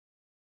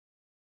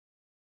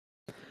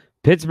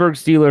Pittsburgh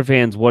Steelers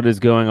fans, what is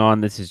going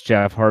on? This is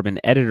Jeff Harbin,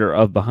 editor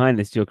of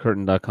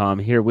BehindTheSteelCurtain.com,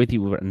 here with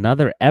you with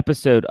another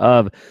episode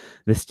of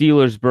the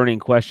Steelers Burning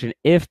Question.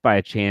 If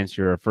by chance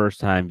you're a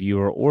first-time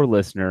viewer or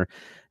listener,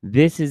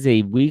 this is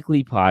a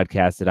weekly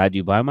podcast that I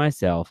do by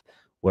myself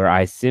where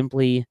I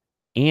simply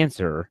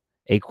answer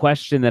a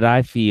question that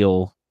I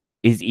feel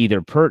is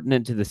either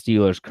pertinent to the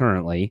Steelers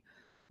currently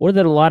or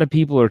that a lot of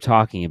people are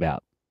talking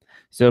about.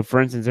 So,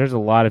 for instance, there's a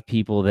lot of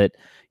people that,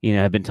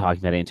 have been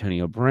talking about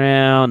Antonio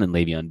Brown and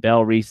Le'Veon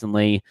Bell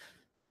recently.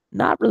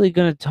 Not really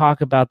going to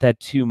talk about that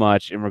too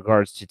much in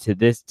regards to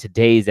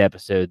today's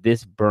episode,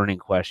 this burning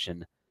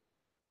question.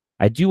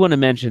 I do want to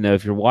mention, though,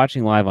 if you're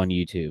watching live on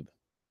YouTube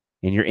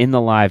and you're in the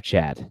live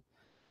chat,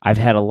 I've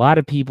had a lot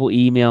of people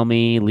email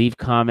me, leave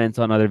comments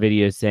on other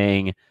videos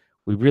saying,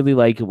 we really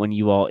like it when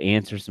you all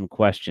answer some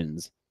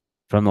questions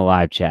from the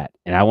live chat.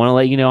 And I want to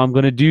let you know I'm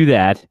going to do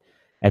that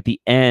at the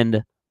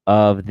end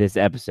of this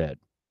episode.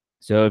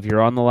 So if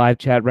you're on the live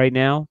chat right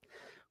now,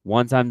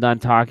 once I'm done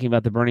talking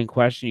about the burning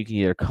question, you can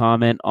either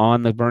comment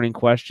on the burning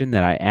question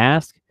that I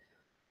ask.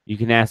 You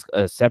can ask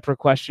a separate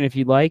question if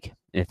you'd like.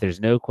 If there's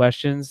no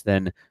questions,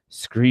 then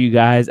screw you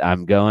guys.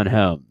 I'm going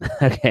home.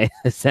 Okay,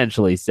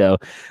 essentially. So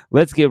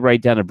let's get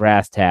right down to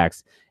brass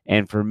tacks.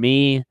 And for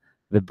me,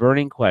 the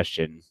burning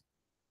question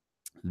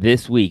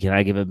this week, and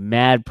I give a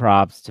mad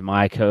props to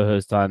my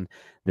co-host on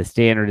The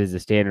Standard is the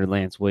Standard,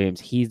 Lance Williams.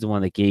 He's the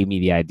one that gave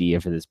me the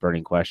idea for this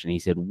burning question. He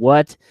said,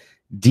 what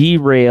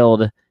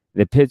derailed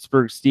the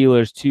Pittsburgh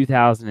Steelers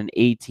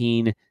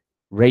 2018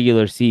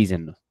 regular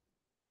season?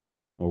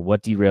 Or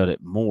what derailed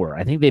it more?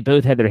 I think they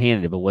both had their hand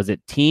in it, but was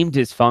it team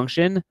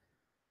dysfunction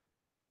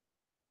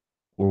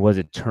or was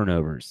it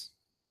turnovers?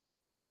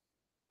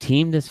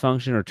 Team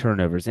dysfunction or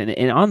turnovers?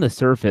 And on the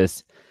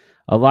surface,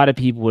 a lot of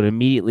people would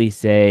immediately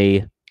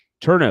say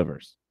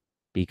turnovers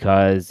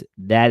because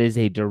that is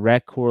a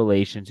direct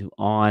correlation to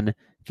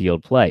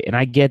on-field play. And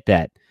I get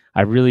that.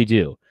 I really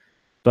do.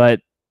 But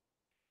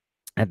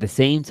at the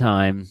same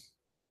time,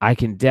 I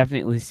can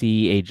definitely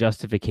see a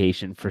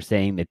justification for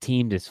saying the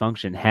team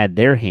dysfunction had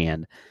their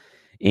hand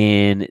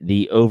in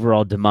the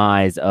overall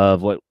demise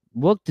of what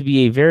looked to be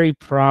a very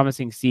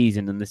promising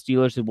season. And the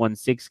Steelers had won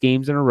 6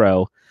 games in a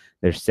row.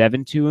 They're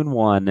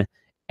 7-2-1.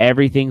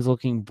 Everything's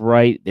looking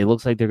bright. It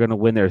looks like they're going to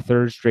win their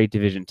 3rd straight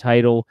division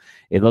title.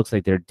 It looks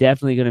like they're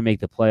definitely going to make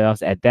the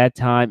playoffs. At that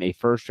time, a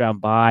first-round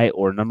bye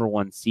or number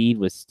 1 seed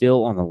was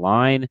still on the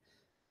line.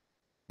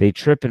 They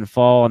trip and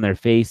fall on their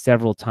face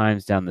several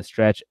times down the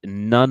stretch,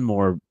 none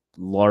more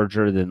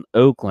larger than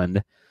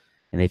Oakland,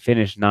 and they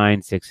finish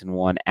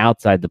 9-6-1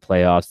 outside the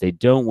playoffs. They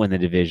don't win the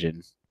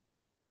division.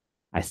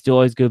 I still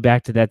always go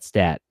back to that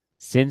stat.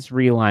 Since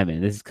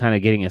realignment, this is kind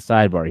of getting a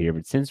sidebar here,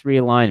 but since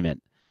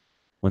realignment,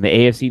 when the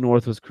AFC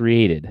North was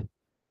created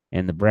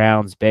and the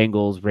Browns,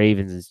 Bengals,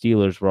 Ravens, and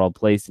Steelers were all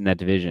placed in that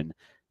division,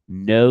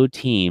 no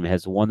team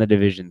has won the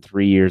division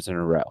 3 years in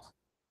a row.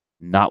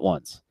 Not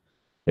once.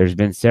 There's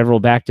been several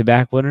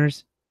back-to-back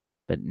winners,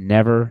 but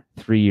never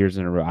 3 years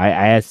in a row.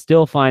 I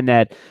still find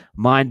that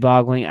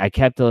mind-boggling. I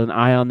kept an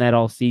eye on that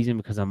all season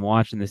because I'm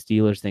watching the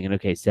Steelers thinking,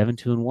 okay,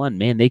 7-2-1,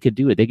 man, they could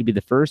do it. They could be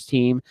the first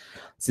team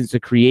since the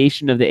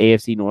creation of the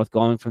AFC North,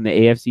 going from the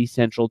AFC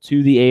Central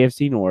to the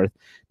AFC North.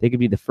 They could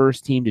be the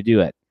first team to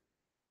do it,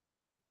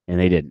 and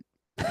they didn't.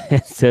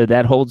 So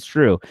that holds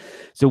true.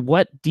 So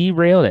what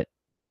derailed it?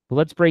 Well,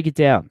 let's break it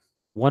down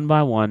one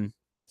by one,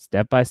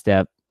 step by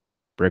step,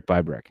 brick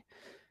by brick.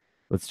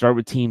 Let's start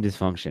with team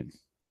dysfunction.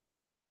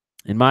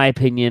 In my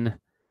opinion,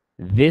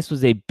 this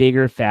was a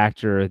bigger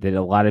factor that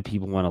a lot of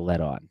people want to let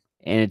on.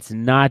 And it's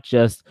not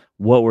just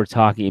what we're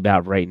talking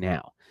about right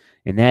now.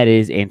 And that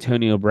is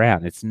Antonio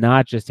Brown. It's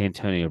not just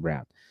Antonio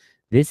Brown.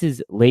 This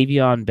is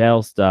Le'Veon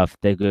Bell stuff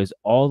that goes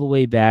all the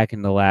way back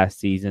in the last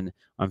season.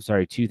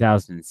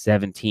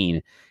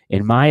 2017.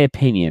 In my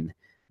opinion,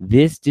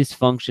 this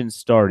dysfunction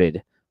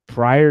started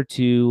prior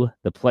to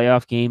the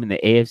playoff game in the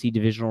AFC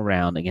divisional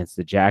round against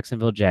the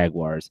Jacksonville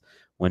Jaguars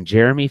when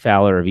Jeremy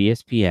Fowler of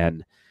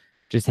ESPN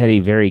just had a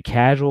very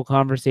casual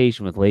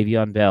conversation with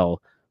Le'Veon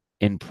Bell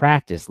in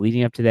practice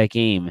leading up to that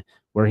game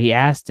where he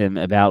asked him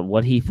about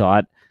what he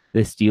thought the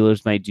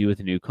Steelers might do with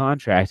a new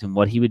contract and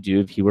what he would do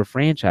if he were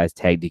franchise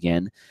tagged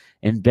again.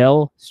 And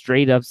Bell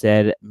straight up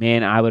said,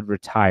 man, I would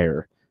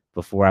retire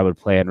before I would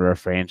play under a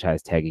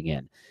franchise tag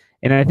again.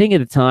 And I think at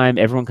the time,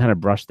 everyone kind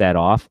of brushed that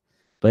off,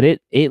 but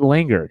it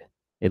lingered.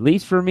 At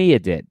least for me,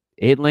 it did.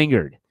 It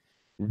lingered.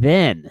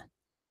 Then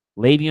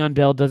Le'Veon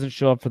Bell doesn't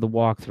show up for the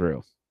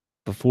walkthrough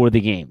before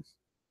the game.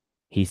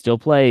 He still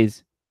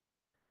plays.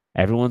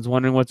 Everyone's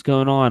wondering what's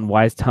going on.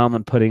 Why is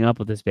Tomlin putting up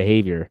with this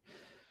behavior?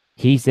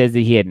 He says that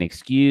he had an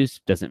excuse.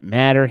 Doesn't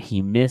matter.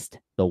 He missed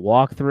the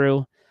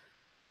walkthrough.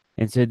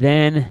 And so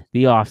then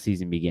the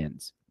offseason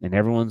begins. And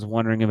everyone's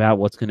wondering about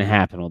what's going to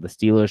happen. Well, the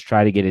Steelers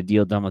try to get a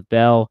deal done with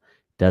Bell.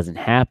 Doesn't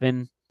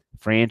happen.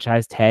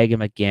 Franchise tag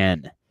him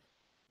again.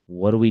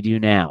 What do we do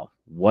now?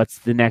 What's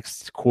the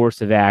next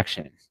course of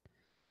action?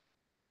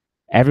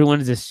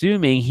 Everyone is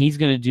assuming he's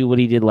going to do what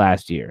he did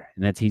last year,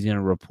 and that's he's going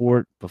to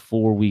report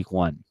before week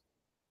 1.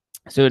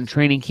 So in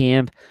training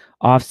camp,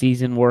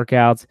 off-season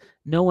workouts,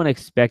 no one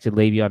expected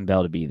Le'Veon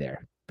Bell to be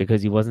there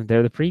because he wasn't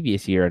there the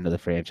previous year under the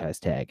franchise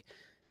tag.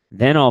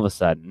 Then all of a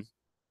sudden,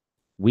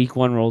 week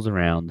 1 rolls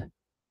around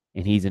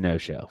and he's a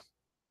no-show.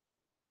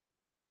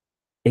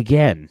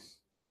 Again,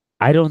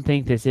 I don't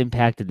think this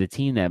impacted the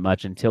team that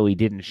much until he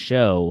didn't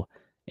show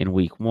in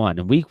week 1.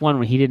 In week 1,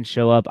 when he didn't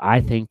show up,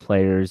 I think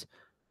players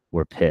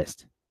were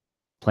pissed.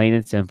 Plain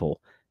and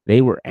simple.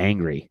 They were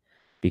angry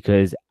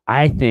because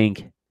I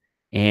think,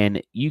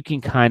 and you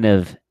can kind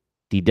of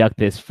deduct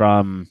this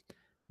from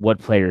what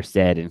players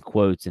said in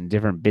quotes and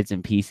different bits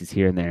and pieces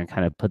here and there and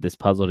kind of put this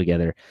puzzle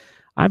together.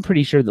 I'm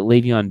pretty sure that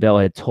Le'Veon Bell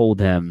had told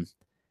them,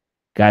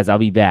 guys, I'll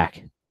be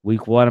back.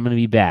 Week 1, I'm going to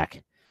be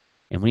back.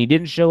 And when he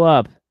didn't show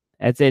up,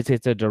 it's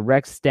a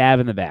direct stab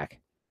in the back,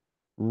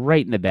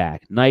 right in the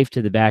back, knife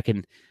to the back,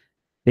 and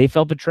they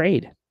felt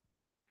betrayed.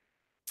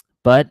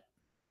 But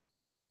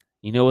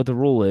you know what the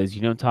rule is.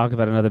 You don't talk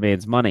about another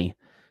man's money.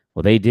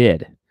 Well, they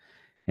did.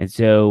 And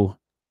so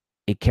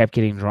it kept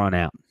getting drawn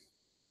out.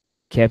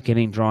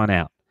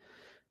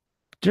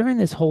 During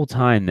this whole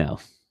time, though,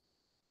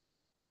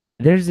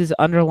 there's this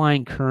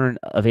underlying current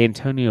of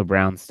Antonio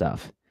Brown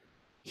stuff.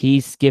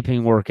 He's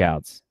skipping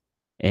workouts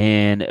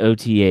and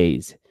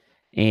OTAs,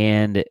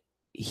 and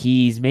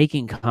he's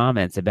making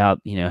comments about,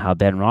 how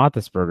Ben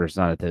Roethlisberger's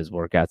not at those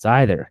workouts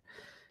either.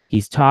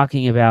 He's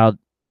talking about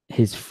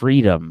his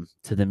freedom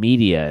to the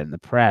media and the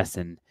press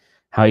and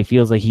how he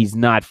feels like he's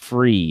not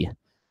free.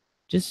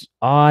 Just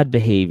odd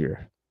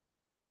behavior.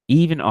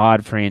 Even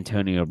odd for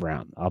Antonio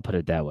Brown. I'll put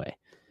it that way.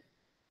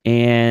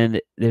 And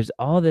there's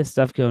all this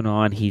stuff going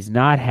on. He's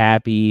not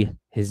happy.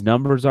 His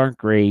numbers aren't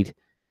great.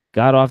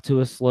 Got off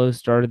to a slow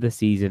start of the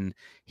season.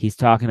 He's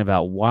talking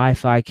about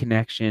Wi-Fi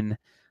connection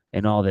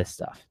and all this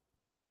stuff.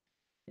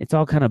 It's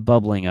all kind of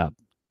bubbling up.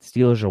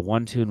 Steelers are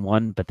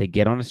 1-2-1, but they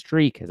get on a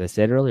streak. As I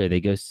said earlier,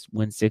 they go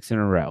win 6 in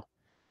a row.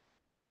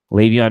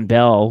 Le'Veon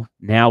Bell,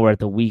 now we're at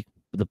the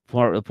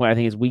point I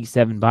think is week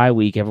 7 bye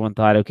week. Everyone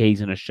thought, okay, he's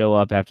going to show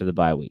up after the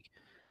bye week.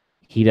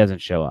 He doesn't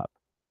show up.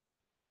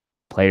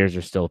 Players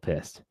are still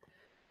pissed.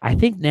 I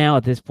think now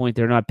at this point,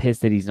 they're not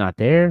pissed that he's not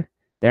there.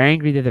 They're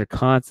angry that they're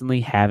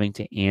constantly having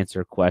to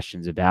answer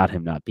questions about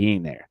him not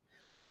being there.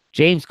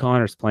 James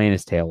Conner's playing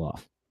his tail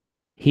off.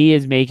 He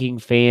is making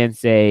fans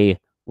say,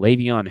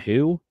 Le'Veon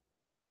who?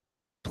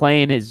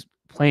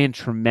 Playing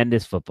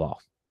tremendous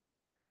football.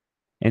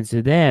 And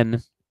so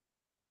then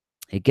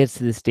it gets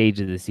to the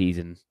stage of the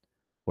season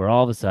where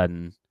all of a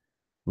sudden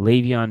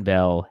Le'Veon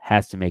Bell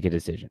has to make a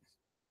decision.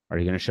 Are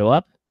you going to show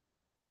up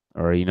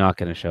or are you not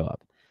going to show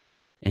up?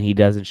 And he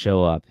doesn't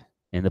show up.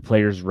 And the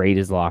players raid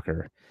his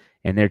locker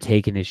and they're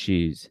taking his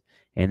shoes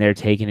and they're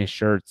taking his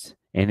shirts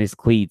and his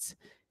cleats.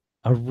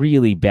 A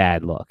really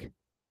bad look.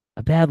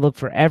 A bad look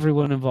for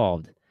everyone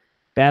involved.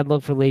 Bad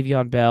look for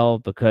Le'Veon Bell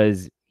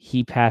because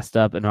he passed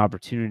up an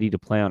opportunity to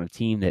play on a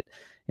team that,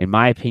 in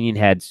my opinion,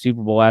 had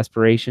Super Bowl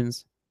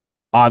aspirations,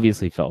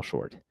 obviously fell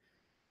short.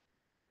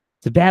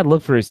 It's a bad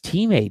look for his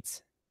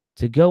teammates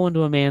to go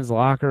into a man's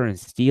locker and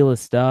steal his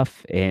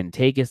stuff and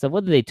take his stuff,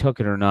 whether they took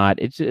it or not.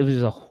 It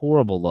was a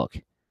horrible look.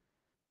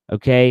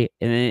 Okay?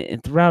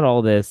 And throughout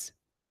all this,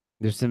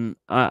 there's some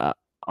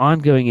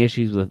ongoing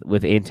issues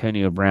with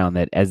Antonio Brown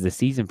that as the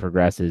season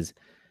progresses,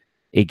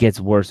 it gets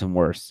worse and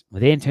worse.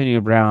 With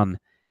Antonio Brown,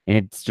 and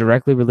it's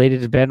directly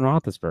related to Ben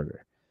Roethlisberger.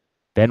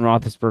 Ben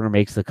Roethlisberger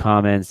makes the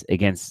comments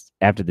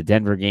after the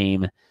Denver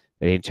game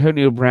that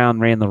Antonio Brown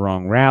ran the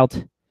wrong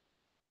route.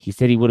 He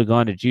said he would have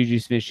gone to Juju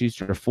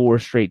Smith-Schuster 4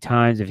 straight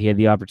times if he had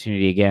the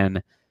opportunity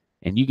again.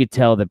 And you could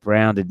tell that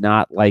Brown did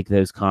not like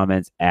those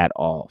comments at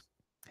all.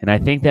 And I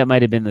think that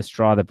might have been the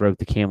straw that broke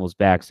the camel's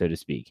back, so to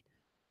speak.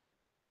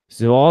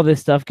 So all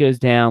this stuff goes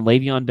down.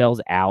 Le'Veon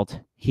Bell's out.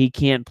 He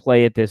can't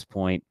play at this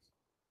point.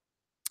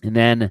 And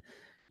then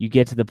you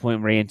get to the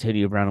point where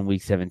Antonio Brown in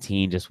week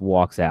 17 just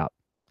walks out.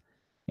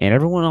 And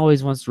everyone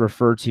always wants to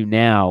refer to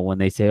now when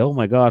they say, oh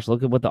my gosh,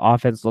 look at what the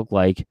offense looked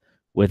like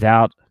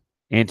without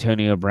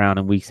Antonio Brown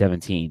in week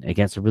 17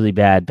 against a really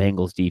bad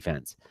Bengals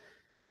defense.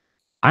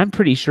 I'm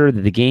pretty sure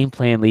that the game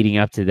plan leading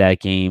up to that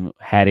game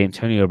had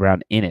Antonio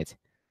Brown in it.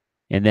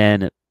 And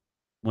then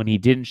when he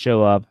didn't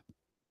show up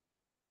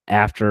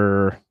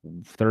after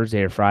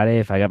Thursday or Friday,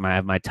 if I have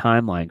my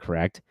timeline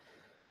correct,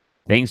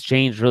 things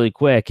changed really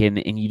quick, and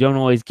you don't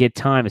always get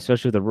time,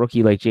 especially with a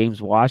rookie like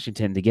James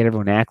Washington, to get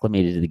everyone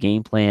acclimated to the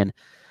game plan.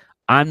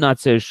 I'm not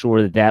so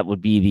sure that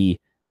would be the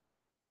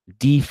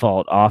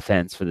default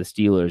offense for the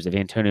Steelers if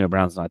Antonio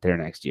Brown's not there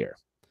next year.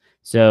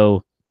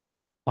 So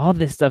all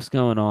this stuff's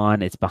going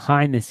on. It's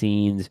behind the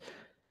scenes,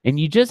 and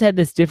you just had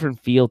this different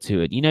feel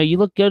to it. You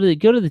go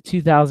to the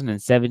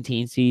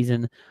 2017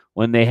 season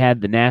when they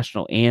had the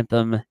national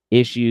anthem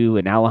issue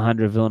and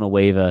Alejandro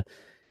Villanueva.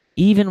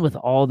 Even with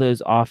all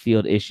those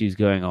off-field issues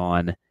going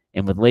on,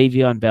 and with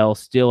Le'Veon Bell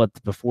still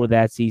before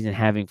that season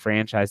having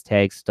franchise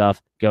tag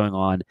stuff going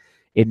on,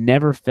 it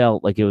never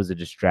felt like it was a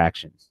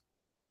distraction.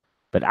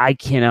 But I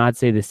cannot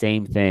say the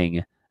same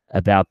thing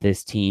about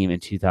this team in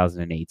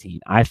 2018.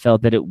 I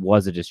felt that it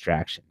was a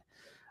distraction.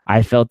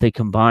 I felt they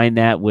combined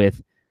that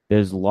with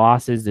those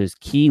losses, those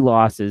key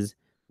losses,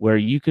 where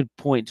you could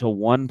point to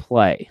one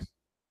play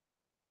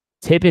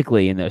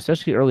typically, and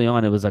especially early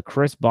on, it was a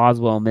Chris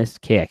Boswell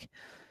missed kick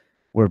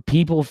where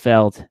people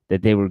felt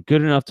that they were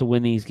good enough to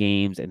win these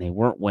games and they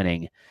weren't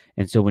winning.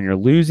 And so when you're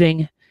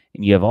losing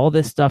and you have all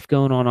this stuff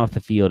going on off the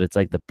field, it's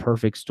like the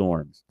perfect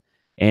storm.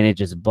 And it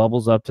just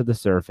bubbles up to the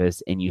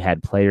surface, and you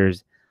had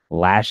players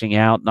lashing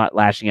out, not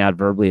lashing out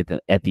verbally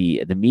at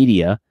the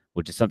media,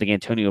 which is something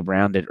Antonio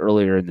Brown did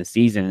earlier in the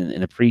season, in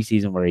the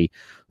preseason, where he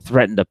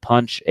threatened to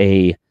punch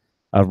a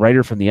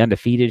writer from the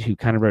Undefeated who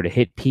kind of wrote a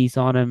hit piece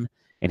on him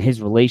and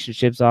his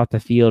relationships off the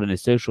field and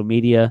his social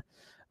media.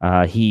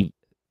 He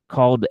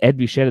called Ed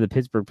Bouchette of the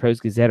Pittsburgh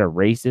Post-Gazette a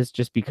racist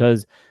just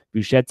because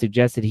Bouchette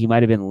suggested he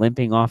might have been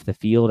limping off the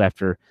field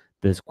after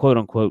this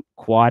quote-unquote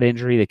quad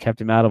injury that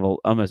kept him out of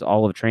almost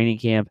all of training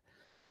camp.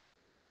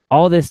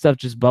 All this stuff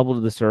just bubbled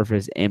to the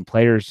surface, and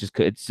players just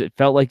it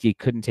felt like you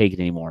couldn't take it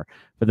anymore.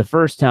 For the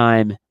first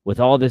time, with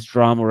all this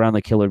drama around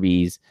the Killer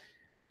Bees,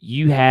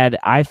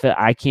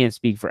 I can't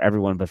speak for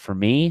everyone, but for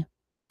me,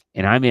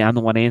 and I'm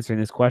the one answering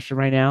this question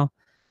right now,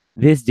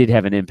 this did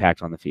have an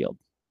impact on the field.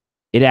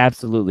 It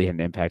absolutely had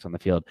an impact on the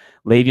field.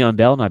 Le'Veon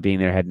Bell not being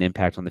there had an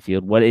impact on the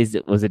field. What is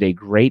it? Was it a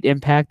great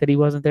impact that he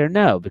wasn't there?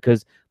 No,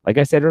 because like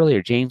I said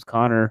earlier, James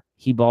Conner,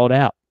 he balled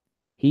out.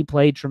 He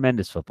played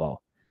tremendous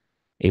football,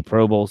 a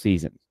Pro Bowl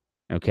season.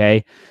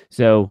 Okay,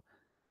 so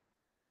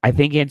I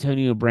think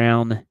Antonio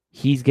Brown,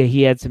 he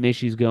had some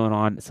issues going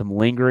on, some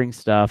lingering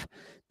stuff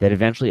that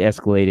eventually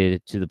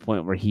escalated to the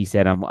point where he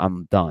said,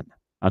 "I'm done.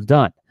 I'm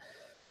done."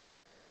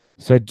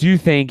 So I do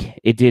think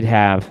it did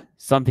have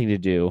something to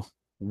do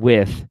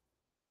with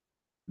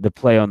the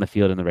play on the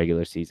field in the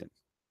regular season.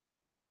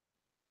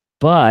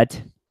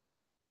 But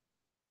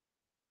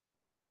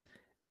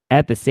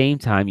at the same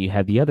time, you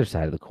have the other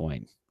side of the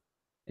coin,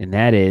 and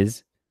that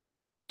is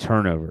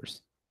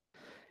turnovers.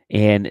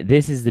 And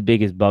this is the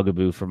biggest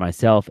bugaboo for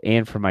myself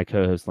and for my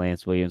co-host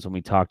Lance Williams when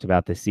we talked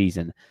about this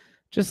season.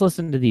 Just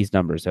listen to these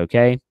numbers,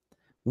 okay?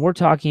 When we're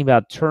talking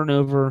about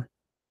turnover,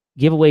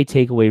 giveaway,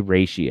 takeaway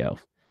ratio,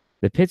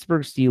 the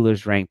Pittsburgh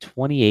Steelers ranked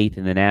 28th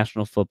in the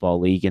National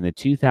Football League in the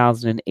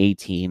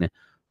 2018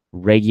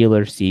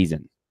 regular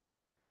season.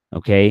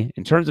 Okay,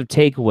 in terms of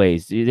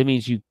takeaways, that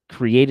means you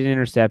create an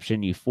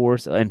interception, you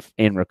force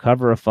and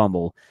recover a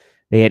fumble.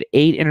 They had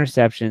 8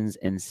 interceptions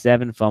and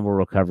 7 fumble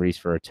recoveries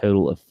for a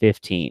total of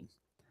 15.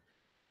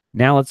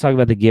 Now let's talk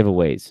about the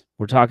giveaways.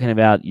 We're talking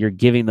about you're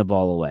giving the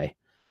ball away.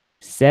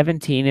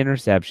 17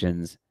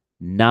 interceptions,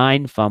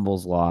 9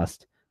 fumbles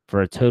lost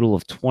for a total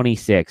of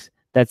 26.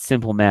 That's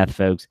simple math,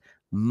 folks.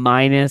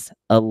 Minus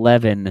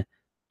 11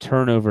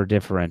 turnover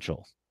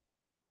differential.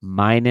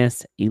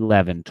 Minus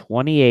 11.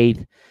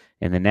 28th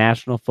in the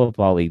National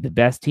Football League. The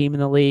best team in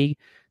the league,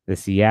 the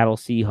Seattle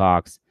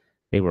Seahawks,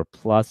 they were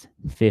plus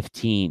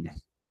 15.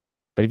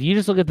 But if you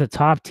just look at the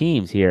top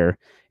teams here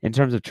in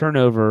terms of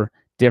turnover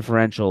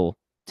differential,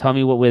 tell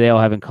me what they all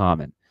have in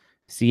common.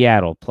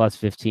 Seattle plus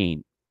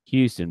 15,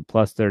 Houston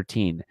plus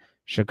 13,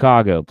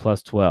 Chicago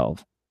plus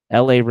 12,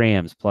 LA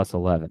Rams plus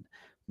 11,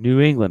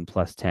 New England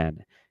plus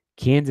 10,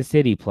 Kansas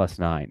City plus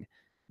 9,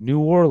 New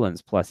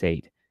Orleans plus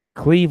 8,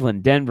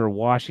 Cleveland, Denver,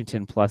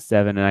 Washington plus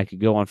 7, and I could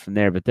go on from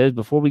there. But those,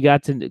 before we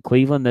got to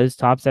Cleveland, those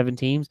top 7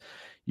 teams,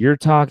 you're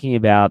talking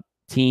about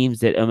teams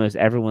that almost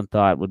everyone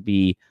thought would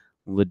be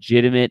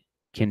legitimate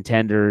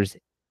contenders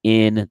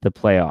in the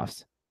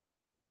playoffs.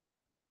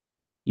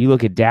 You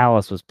look at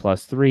Dallas was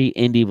plus 3,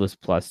 Indy was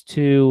plus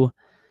 2.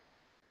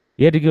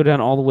 You had to go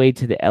down all the way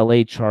to the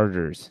LA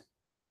Chargers.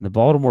 The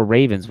Baltimore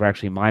Ravens were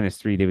actually minus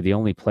 3. They were the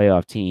only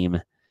playoff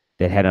team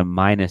that had a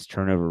minus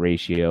turnover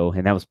ratio,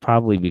 and that was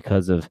probably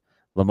because of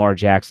Lamar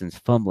Jackson's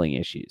fumbling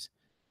issues.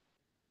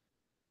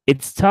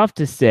 It's tough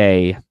to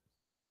say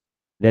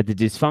that the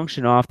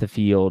dysfunction off the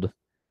field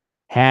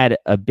had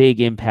a big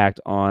impact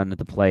on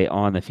the play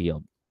on the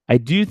field. I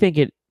do think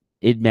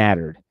it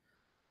mattered.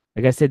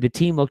 Like I said, the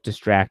team looked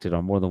distracted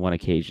on more than one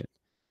occasion.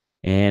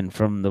 And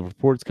from the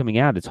reports coming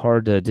out, it's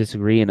hard to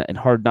disagree and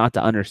hard not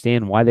to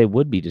understand why they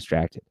would be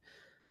distracted.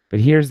 But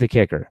here's the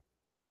kicker.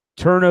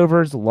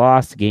 Turnovers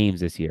lost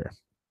games this year,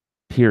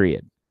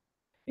 period.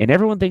 And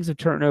everyone thinks of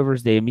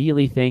turnovers, they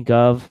immediately think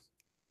of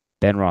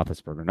Ben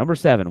Roethlisberger. Number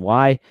 7,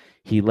 why?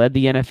 He led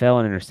the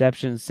NFL in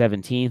interceptions,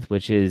 17th,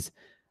 which is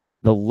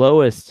the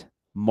lowest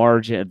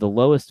margin, the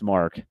lowest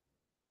mark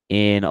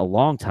in a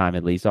long time,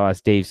 at least. I'll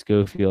ask Dave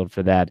Schofield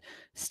for that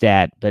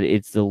stat, but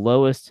it's the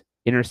lowest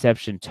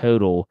interception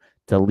total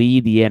to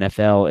lead the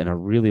NFL in a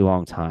really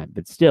long time.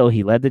 But still,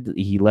 he led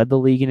the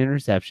league in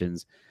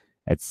interceptions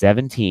at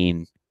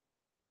 17,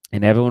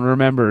 and everyone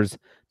remembers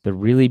the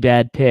really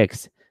bad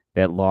picks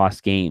that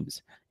lost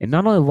games. And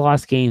not only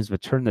lost games,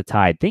 but turned the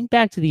tide. Think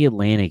back to the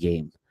Atlanta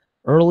game.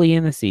 Early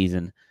in the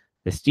season,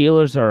 the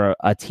Steelers are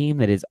a team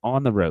that is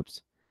on the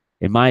ropes.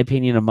 In my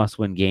opinion, a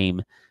must-win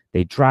game.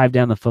 They drive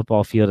down the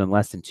football field in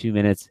less than 2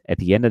 minutes at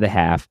the end of the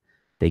half.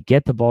 They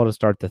get the ball to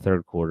start the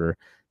third quarter.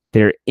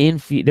 They're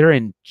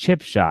in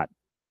chip shot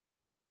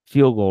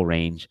field goal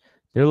range.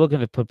 They're looking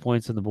to put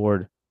points on the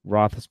board.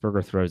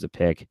 Roethlisberger throws a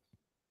pick.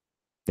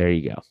 There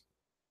you go.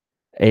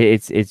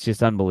 It's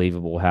just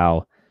unbelievable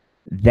how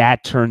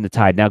that turned the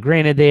tide. Now,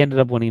 granted, they ended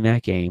up winning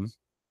that game.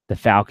 the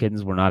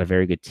Falcons were not a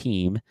very good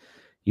team.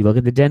 You look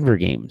at the Denver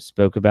game,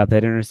 spoke about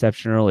that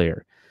interception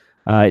earlier.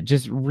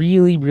 Just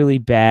really, really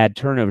bad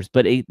turnovers.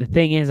 But the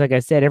thing is, like I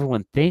said,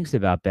 everyone thinks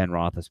about Ben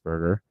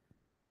Roethlisberger,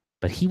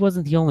 but he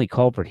wasn't the only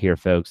culprit here,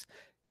 folks.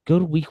 Go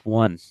to week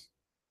 1.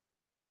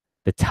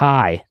 The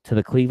tie to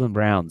the Cleveland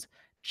Browns.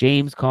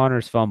 James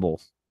Conner's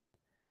fumble.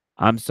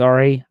 I'm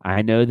sorry.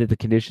 I know that the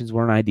conditions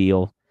weren't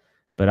ideal,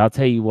 but I'll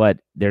tell you what,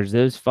 there's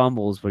those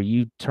fumbles where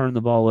you turn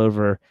the ball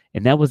over,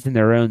 and that was in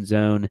their own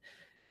zone.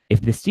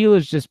 If the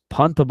Steelers just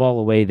punt the ball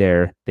away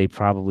there, they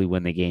probably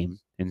win the game.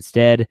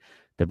 Instead,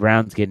 the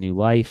Browns get new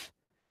life.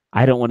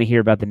 I don't want to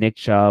hear about the Nick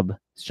Chubb,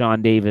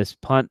 Sean Davis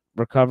punt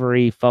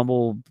recovery,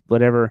 fumble,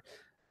 whatever.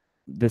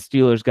 The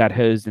Steelers got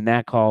hosed in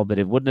that call, but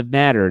it wouldn't have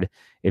mattered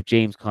if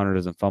James Conner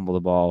doesn't fumble the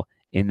ball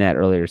in that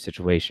earlier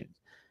situation.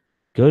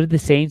 Go to the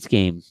Saints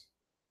game.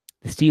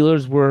 The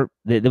Steelers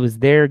it was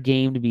their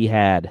game to be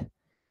had.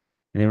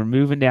 And they were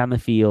moving down the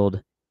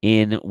field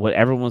in what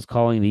everyone was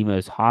calling the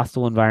most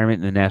hostile environment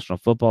in the National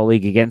Football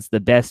League against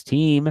the best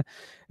team,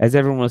 as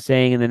everyone was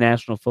saying in the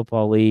National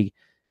Football League.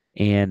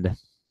 And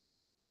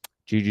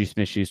Juju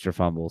Smith-Schuster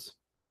fumbles.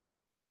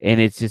 And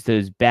it's just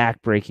those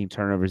back-breaking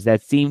turnovers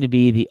that seem to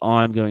be the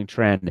ongoing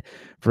trend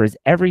for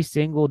every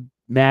single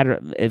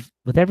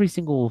with every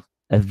single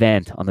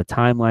event on the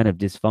timeline of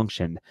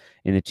dysfunction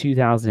in the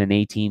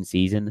 2018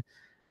 season.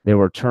 There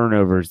were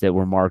turnovers that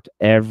were marked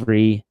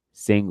every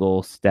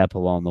single step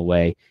along the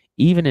way.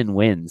 Even in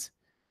wins,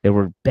 there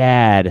were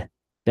bad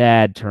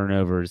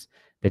turnovers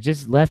that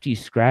just left you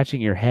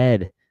scratching your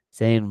head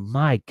saying,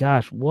 my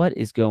gosh, what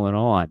is going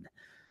on?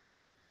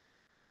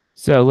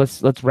 So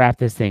let's wrap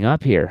this thing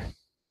up here.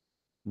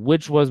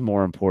 Which was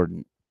more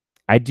important?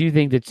 I do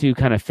think the two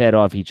kind of fed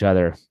off each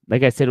other.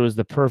 Like I said, it was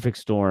the perfect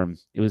storm.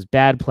 It was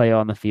bad play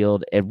on the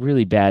field at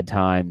really bad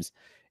times,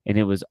 and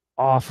it was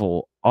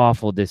awful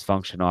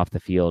dysfunction off the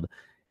field.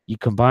 You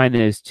combine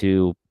those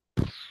two,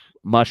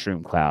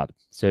 mushroom cloud,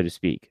 so to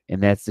speak,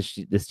 and that's the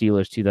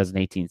Steelers'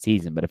 2018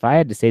 season. But if I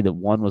had to say that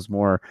one was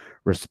more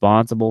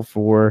responsible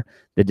for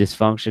the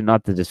dysfunction,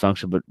 not the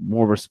dysfunction, but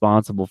more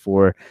responsible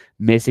for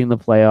missing the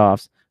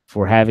playoffs,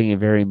 for having a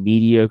very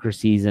mediocre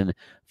season,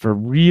 for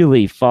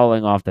really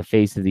falling off the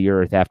face of the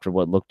earth after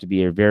what looked to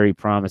be a very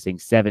promising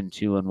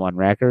 7-2-1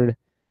 record,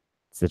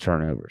 it's the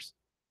turnovers.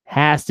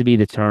 Has to be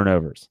the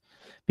turnovers.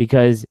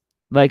 Because,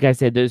 like I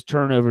said, those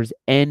turnovers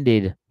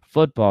ended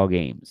football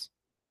games.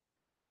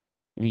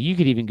 I mean, you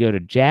could even go to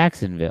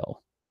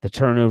Jacksonville. The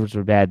turnovers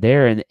were bad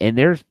there. And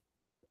there's,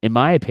 in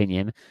my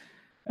opinion,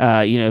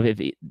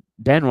 if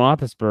Ben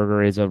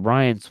Roethlisberger is a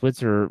Ryan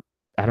Switzer,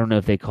 I don't know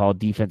if they call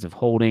defensive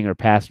holding or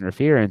pass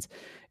interference.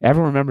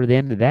 Everyone remember the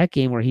end of that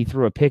game where he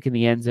threw a pick in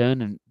the end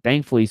zone, and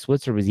thankfully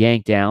Switzer was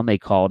yanked down. They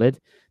called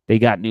it. They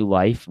got new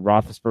life.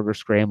 Roethlisberger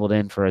scrambled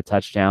in for a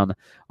touchdown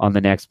on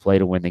the next play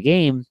to win the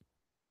game.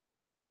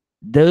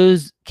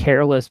 Those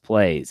careless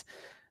plays,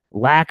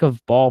 lack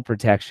of ball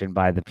protection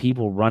by the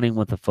people running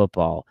with the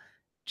football,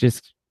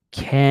 just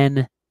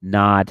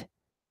cannot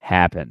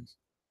happen.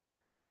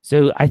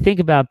 So I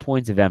think about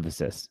points of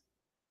emphasis.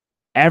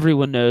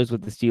 Everyone knows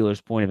what the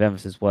Steelers' point of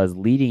emphasis was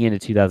leading into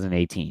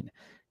 2018.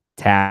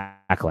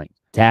 Tackling.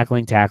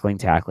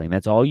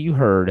 That's all you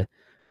heard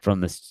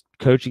from the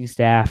coaching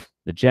staff,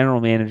 the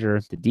general manager,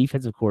 the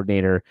defensive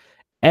coordinator,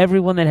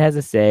 everyone that has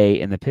a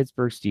say in the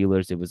Pittsburgh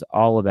Steelers. It was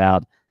all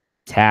about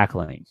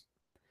tackling.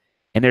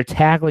 And their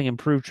tackling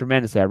improved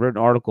tremendously. I wrote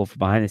an article for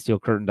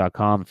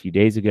BehindTheSteelCurtain.com a few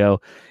days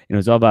ago, and it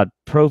was all about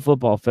Pro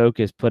Football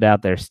Focus put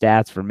out their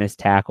stats for missed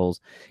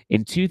tackles.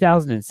 In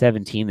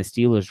 2017, the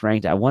Steelers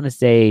ranked, I want to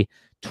say,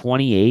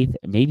 28th,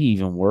 maybe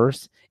even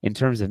worse, in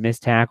terms of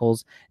missed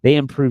tackles. They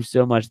improved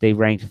so much, they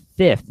ranked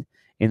 5th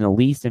in the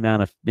least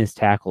amount of missed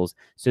tackles.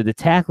 So the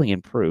tackling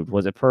improved.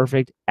 Was it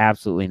perfect?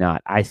 Absolutely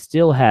not. I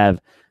still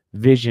have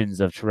visions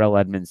of Terrell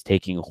Edmunds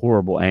taking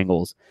horrible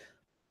angles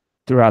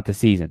throughout the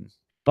season.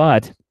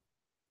 But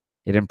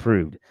it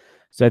improved.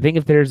 So I think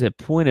if there's a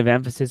point of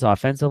emphasis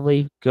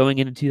offensively going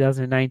into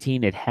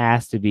 2019, it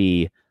has to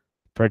be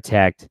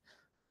protect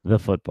the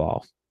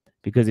football.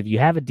 Because if you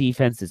have a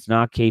defense that's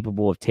not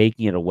capable of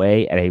taking it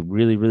away at a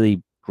really,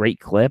 really great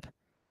clip,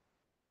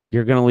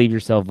 you're going to leave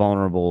yourself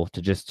vulnerable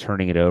to just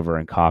turning it over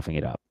and coughing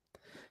it up.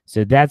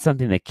 So that's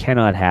something that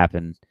cannot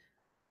happen.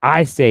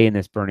 I say in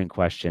this burning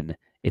question,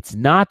 it's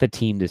not the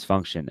team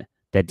dysfunction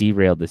that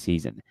derailed the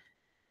season.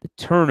 The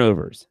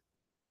turnovers.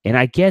 And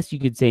I guess you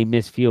could say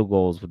missed field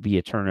goals would be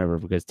a turnover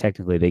because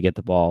technically they get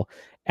the ball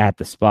at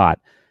the spot.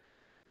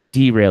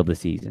 Derailed the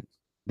season.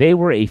 They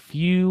were a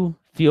few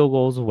field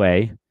goals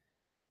away,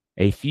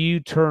 a few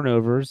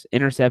turnovers,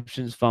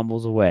 interceptions,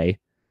 fumbles away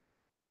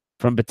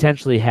from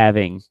potentially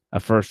having a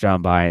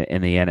first-round bye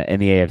in the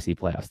AFC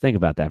playoffs. Think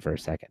about that for a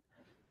second.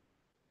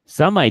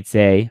 Some might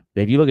say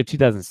that if you look at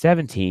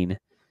 2017,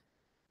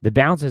 the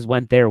bounces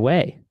went their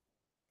way,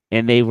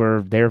 and they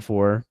were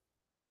therefore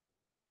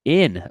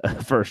in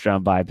a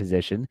first-round bye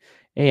position.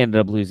 They ended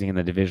up losing in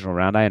the divisional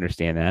round. I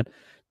understand that.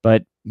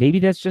 But maybe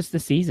that's just the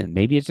season.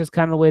 Maybe it's just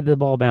kind of the way the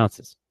ball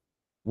bounces.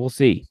 We'll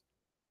see.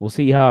 We'll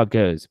see how it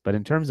goes. But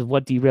in terms of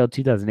what derailed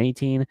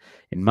 2018,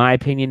 in my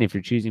opinion, if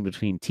you're choosing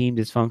between team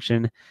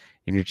dysfunction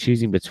and you're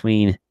choosing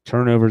between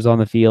turnovers on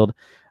the field,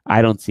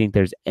 I don't think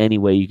there's any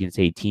way you can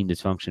say team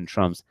dysfunction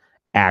trumps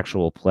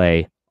actual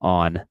play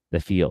on the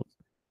field.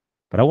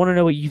 But I want to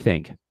know what you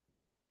think.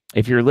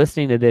 If you're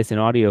listening to this in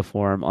audio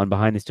form on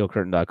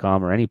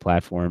BehindTheSteelCurtain.com or any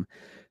platform,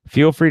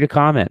 feel free to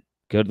comment.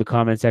 Go to the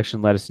comment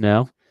section, let us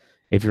know.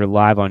 If you're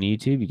live on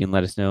YouTube, you can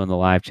let us know in the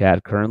live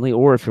chat currently.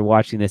 Or if you're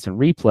watching this in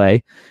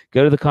replay,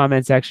 go to the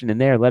comment section in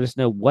there. Let us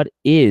know what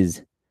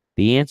is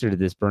the answer to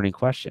this burning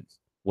question.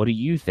 What do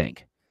you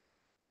think?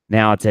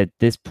 Now it's at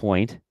this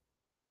point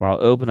where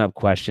I'll open up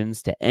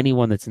questions to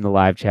anyone that's in the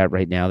live chat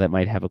right now that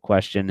might have a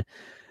question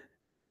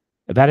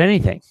about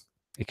anything.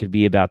 It could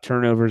be about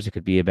turnovers. It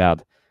could be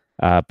about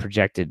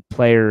projected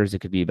players. It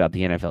could be about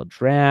the NFL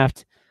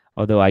draft.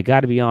 Although I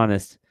got to be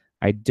honest,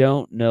 I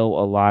don't know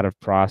a lot of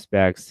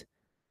prospects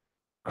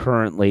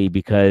currently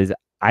because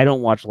I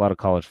don't watch a lot of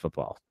college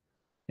football.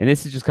 And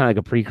this is just kind of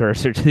like a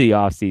precursor to the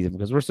offseason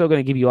because we're still going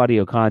to give you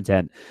audio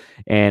content.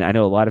 And I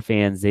know a lot of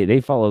fans, they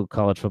follow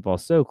college football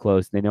so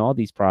close. They know all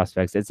these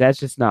prospects. That's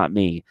just not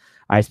me.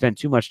 I spent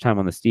too much time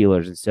on the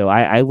Steelers. And so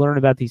I learn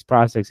about these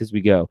prospects as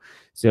we go.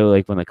 So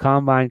like when the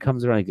combine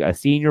comes around, like a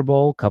Senior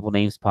Bowl, a couple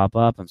names pop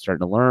up. I'm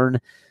starting to learn.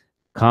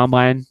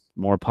 Combine,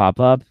 more pop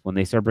up. When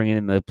they start bringing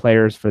in the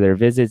players for their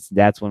visits,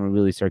 that's when we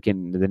really start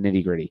getting into the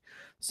nitty gritty.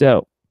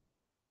 So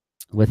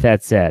with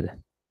that said,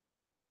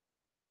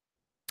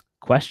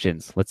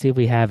 questions. Let's see if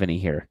we have any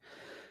here.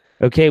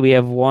 Okay, we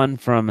have one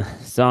from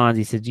Sans.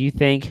 He said, do you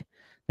think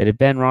that if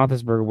Ben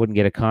Roethlisberger wouldn't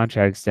get a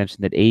contract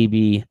extension, that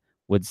AB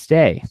would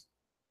stay?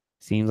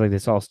 Seems like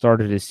this all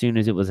started as soon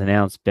as it was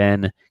announced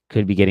Ben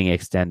could be getting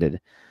extended.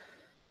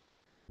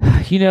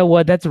 You know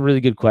what? That's a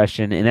really good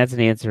question, and that's an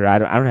answer. I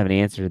don't have an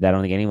answer to that. I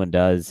don't think anyone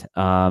does.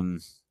 I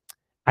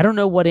don't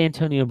know what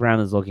Antonio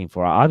Brown is looking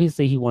for.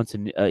 Obviously, he wants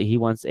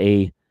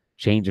a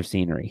change of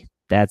scenery.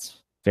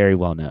 That's very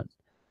well known.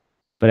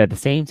 But at the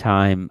same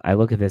time, I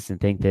look at this and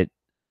think that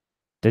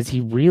does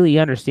he really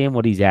understand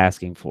what he's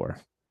asking for?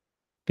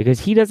 Because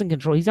he doesn't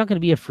control. He's not going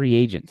to be a free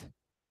agent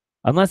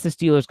unless the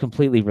Steelers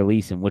completely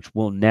release him, which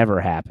will never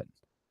happen.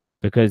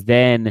 Because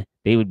then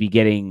they would be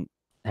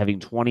having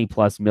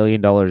 $20+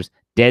 million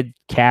dead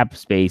cap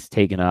space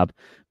taken up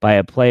by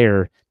a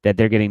player that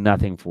they're getting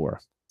nothing for.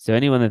 So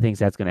anyone that thinks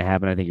that's going to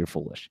happen, I think you're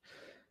foolish.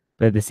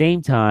 But at the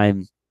same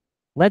time,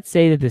 let's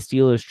say that the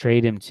Steelers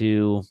trade him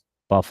to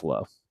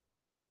Buffalo.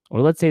 Or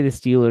let's say the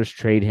Steelers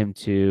trade him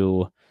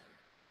to,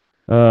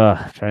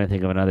 I'm trying to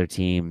think of another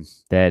team,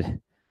 that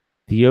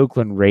the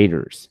Oakland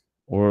Raiders.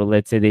 Or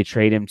let's say they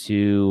trade him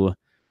to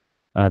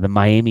the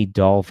Miami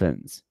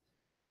Dolphins.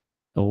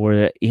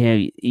 Or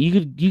you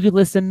could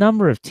list a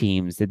number of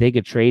teams that they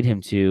could trade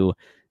him to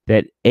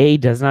that A,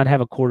 does not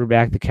have a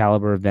quarterback the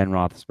caliber of Ben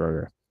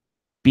Roethlisberger.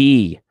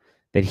 B,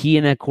 that he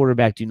and that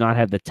quarterback do not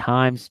have the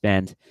time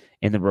spent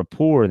and the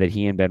rapport that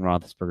he and Ben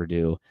Roethlisberger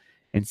do.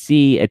 And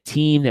C, a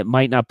team that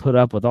might not put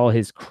up with all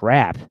his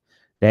crap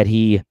that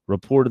he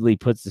reportedly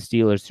puts the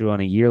Steelers through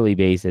on a yearly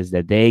basis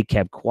that they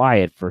kept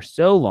quiet for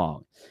so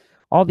long.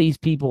 All these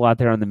people out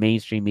there on the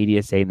mainstream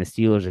media saying the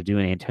Steelers are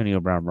doing Antonio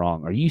Brown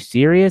wrong. Are you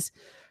serious?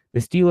 The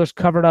Steelers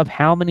covered up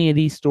how many of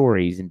these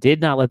stories and did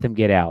not let them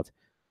get out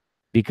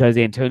because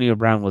Antonio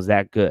Brown was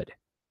that good.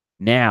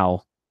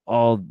 Now,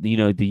 all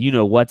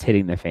what's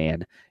hitting the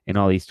fan and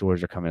all these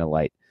stories are coming to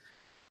light.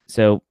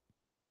 So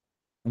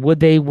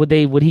would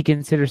he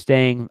consider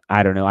staying?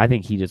 I don't know. I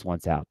think he just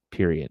wants out,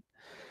 period.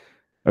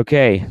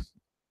 Okay.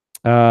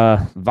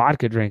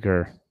 Vodka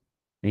drinker.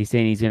 He's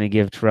saying he's going to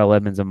give Terrell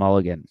Edmunds a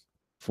mulligan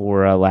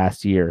for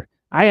last year.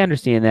 I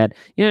understand that.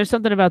 There's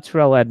something about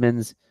Terrell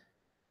Edmunds.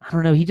 I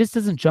don't know. He just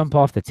doesn't jump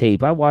off the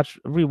tape. I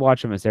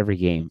rewatch him almost every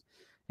game,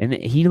 and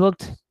he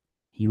looked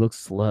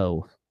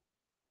slow.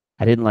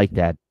 I didn't like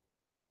that.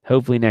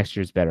 Hopefully next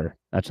year's better.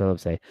 That's all I'll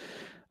say.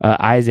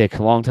 Isaac,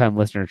 longtime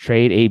listener,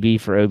 trade AB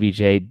for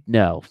OBJ.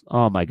 No.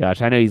 Oh my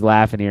gosh. I know he's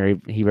laughing here.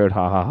 He wrote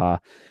ha ha ha.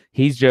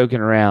 He's joking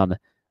around.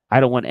 I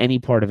don't want any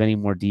part of any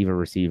more diva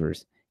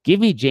receivers. Give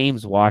me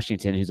James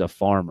Washington, who's a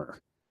farmer.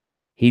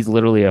 He's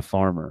literally a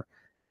farmer.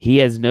 He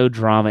has no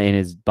drama in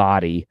his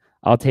body.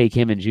 I'll take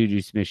him and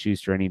Juju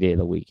Smith-Schuster any day of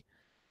the week.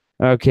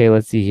 Okay,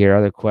 let's see here.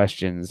 Other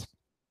questions.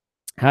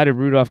 How did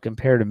Rudolph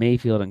compare to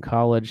Mayfield in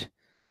college?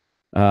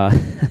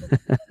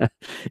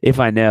 If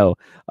I know.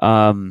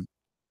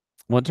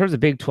 Well, in terms of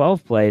Big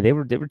 12 play, they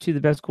were two of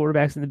the best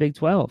quarterbacks in the Big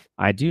 12.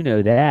 I do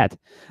know that.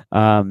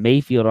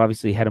 Mayfield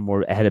obviously had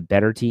a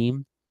better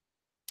team,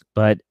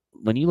 but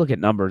when you look at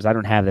numbers, I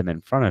don't have them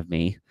in front of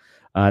me.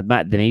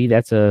 Maybe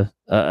that's an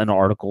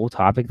article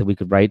topic that we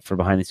could write for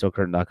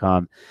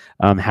BehindTheSteelCurtain.com.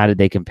 How did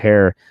they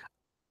compare?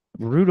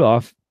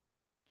 Rudolph,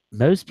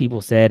 most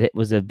people said it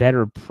was a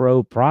better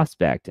pro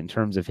prospect in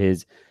terms of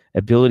his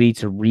ability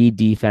to read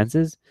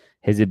defenses,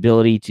 his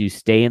ability to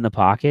stay in the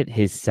pocket,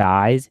 his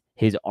size,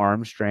 his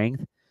arm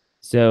strength.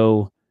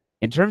 So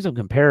in terms of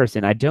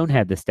comparison, I don't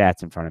have the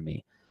stats in front of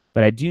me,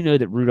 but I do know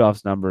that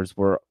Rudolph's numbers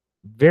were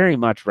very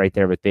much right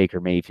there with Baker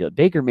Mayfield.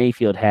 Baker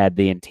Mayfield had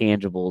the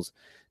intangibles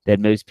that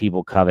most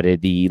people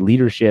coveted, the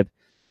leadership.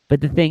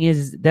 But the thing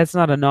is, that's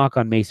not a knock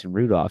on Mason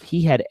Rudolph.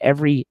 He had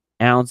every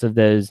ounce of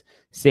those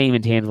same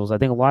intangibles. I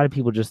think a lot of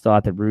people just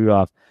thought that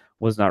Rudolph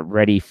was not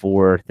ready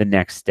for the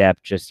next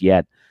step just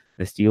yet.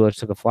 The Steelers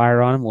took a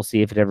flyer on him. We'll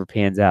see if it ever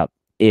pans out.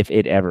 If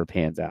it ever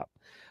pans out.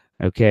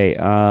 Okay.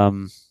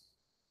 Let's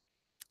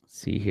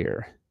see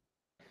here.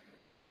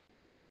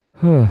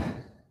 Oh,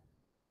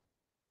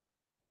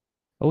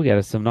 we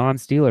got some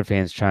non-Steeler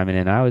fans chiming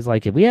in. I always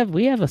like it. We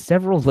have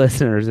several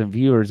listeners and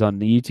viewers on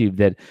the YouTube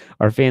that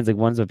are fans. Like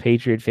one's a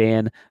Patriot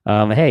fan.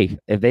 Hey,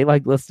 if they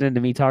like listening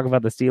to me talk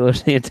about the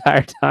Steelers the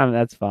entire time,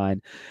 that's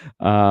fine.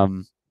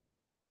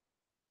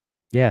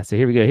 Yeah. So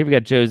here we go. Here we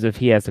got Joseph.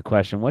 He has a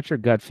question. What's your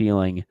gut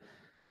feeling?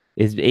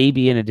 Is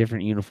AB in a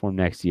different uniform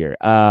next year?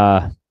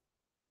 Yeah.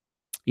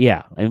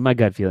 I mean, my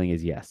gut feeling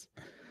is yes.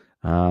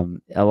 A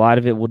lot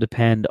of it will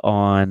depend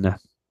on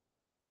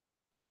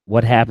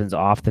what happens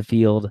off the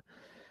field.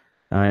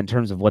 In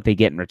terms of what they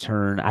get in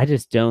return, I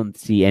just don't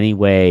see any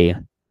way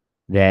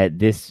that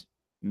this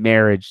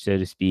marriage, so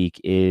to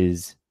speak,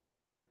 is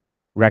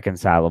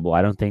reconcilable.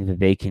 I don't think that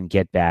they can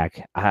get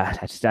back.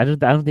 I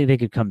don't think they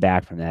could come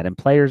back from that. And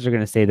players are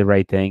going to say the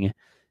right thing.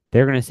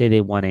 They're going to say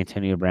they want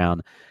Antonio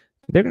Brown.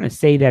 They're going to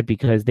say that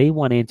because they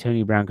want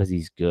Antonio Brown because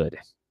he's good.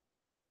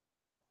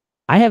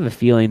 I have a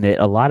feeling that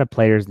a lot of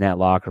players in that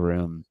locker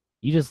room,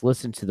 you just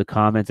listen to the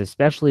comments,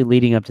 especially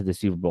leading up to the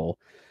Super Bowl.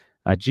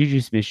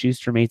 Juju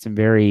Smith-Schuster made some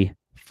very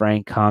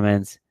frank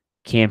comments.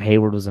 Cam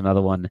Hayward was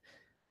another one.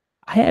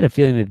 I had a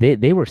feeling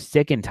that they were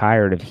sick and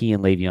tired of he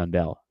and Le'Veon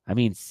Bell. I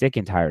mean, sick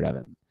and tired of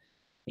him.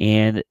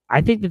 And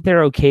I think that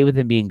they're okay with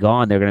him being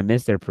gone. They're going to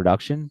miss their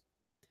production.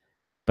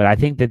 But I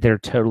think that they're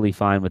totally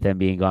fine with them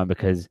being gone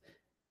because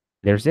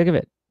they're sick of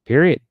it,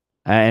 period.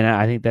 And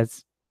I think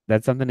that's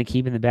something to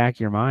keep in the back of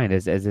your mind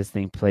as this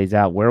thing plays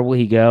out. Where will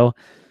he go?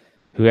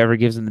 Whoever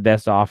gives him the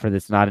best offer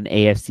that's not an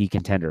AFC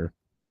contender.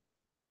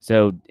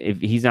 So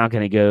if he's not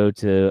going to go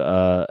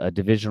to a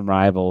division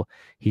rival,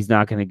 he's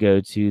not going to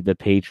go to the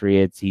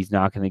Patriots. He's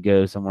not going to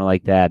go somewhere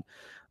like that.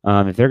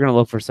 If they're going to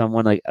look for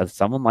someone like the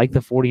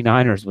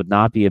 49ers would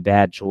not be a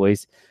bad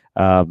choice.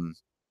 But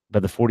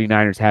the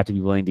 49ers have to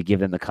be willing to give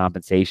them the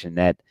compensation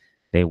that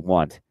they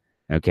want.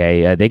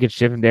 Okay. They could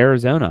ship him to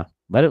Arizona.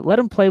 Let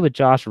him play with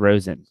Josh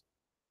Rosen.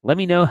 Let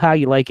me know how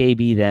you like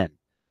AB then.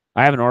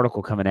 I have an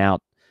article coming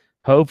out,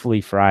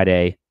 hopefully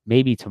Friday,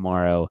 maybe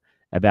tomorrow,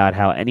 about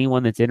how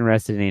anyone that's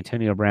interested in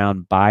Antonio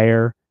Brown,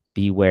 buyer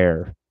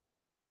beware,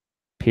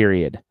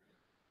 period.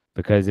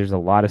 Because there's a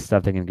lot of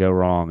stuff that can go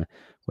wrong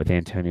with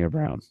Antonio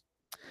Brown.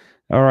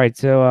 All right,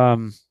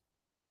 so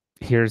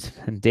here's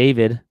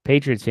David,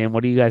 Patriots fan.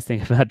 What do you guys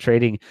think about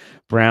trading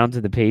Brown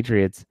to the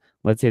Patriots?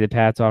 Let's say the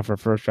Pats offer a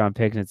first-round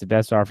pick and it's the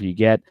best offer you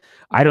get.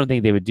 I don't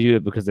think they would do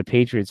it because the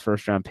Patriots'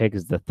 first-round pick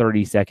is the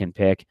 32nd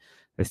pick.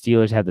 The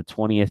Steelers have the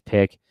 20th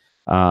pick.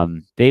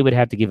 They would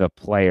have to give a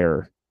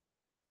player,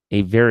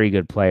 a very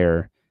good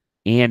player,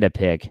 and a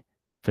pick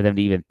for them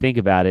to even think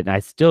about it. And I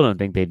still don't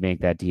think they'd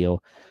make that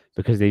deal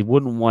because they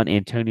wouldn't want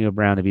Antonio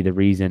Brown to be the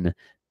reason.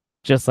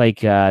 Just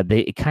like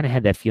they kind of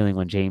had that feeling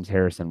when James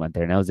Harrison went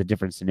there. And that was a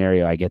different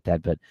scenario. I get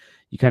that. But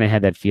you kind of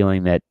had that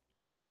feeling that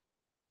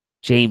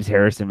James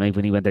Harrison, like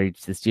when he went there,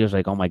 the Steelers were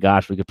like, oh my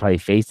gosh, we could probably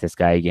face this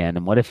guy again.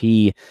 And what if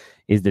he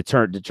is the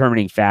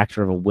determining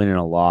factor of a win and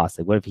a loss?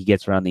 Like, what if he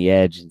gets around the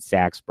edge and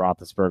sacks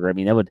Roethlisberger? I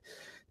mean, it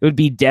would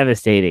be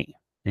devastating.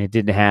 And it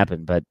didn't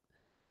happen. But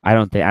I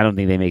don't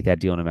think they make that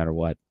deal no matter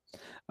what.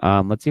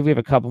 Let's see if we have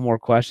a couple more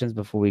questions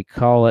before we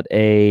call it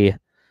a.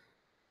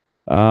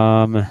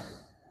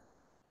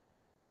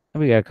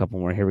 We got a couple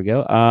more. Here we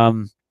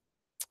go.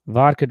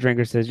 Vodka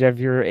Drinker says, Jeff,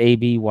 you're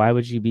AB. Why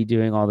would you be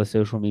doing all the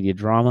social media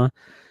drama?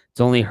 It's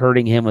only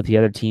hurting him with the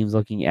other teams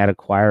looking at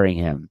acquiring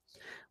him.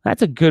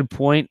 That's a good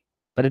point.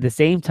 But at the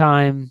same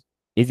time,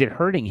 is it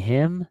hurting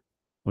him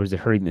or is it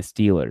hurting the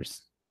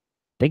Steelers?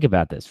 Think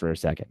about this for a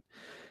second.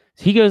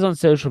 So he goes on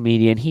social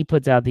media and he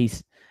puts out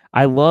these.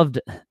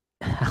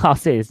 I'll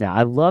say this now.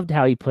 I loved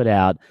how he put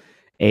out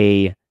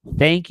a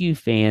thank you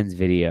fans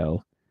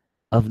video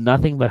of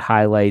nothing but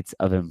highlights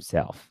of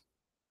himself.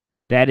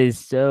 That is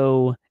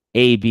so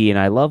AB. And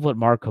I love what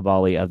Mark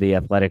Cavalli of The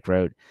Athletic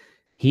wrote.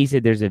 He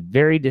said there's a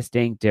very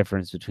distinct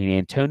difference between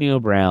Antonio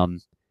Brown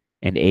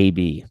and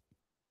AB.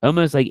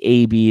 Almost like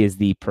AB is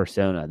the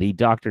persona, the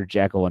Dr.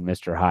 Jekyll and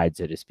Mr. Hyde,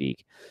 so to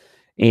speak.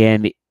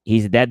 And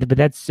he said that, but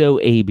that's so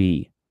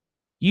AB.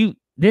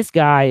 This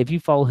guy, if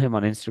you follow him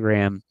on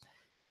Instagram,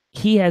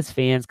 he has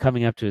fans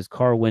coming up to his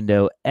car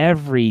window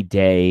every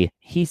day.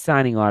 He's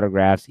signing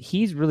autographs.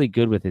 He's really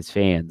good with his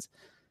fans.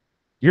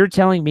 You're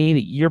telling me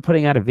that you're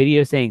putting out a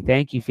video saying,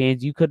 thank you,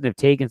 fans. You couldn't have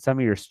taken some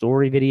of your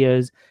story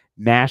videos,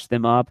 mashed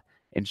them up,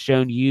 and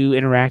shown you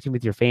interacting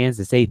with your fans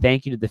to say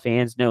thank you to the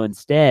fans. No,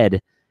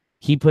 instead,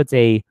 he puts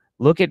a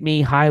look at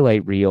me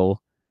highlight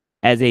reel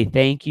as a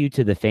thank you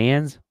to the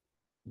fans.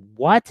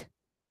 What?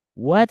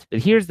 But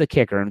here's the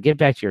kicker, and get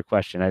back to your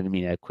question. I didn't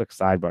mean a quick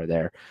sidebar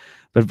there.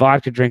 But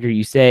Vodka Drinker,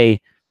 you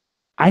say,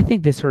 I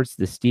think this hurts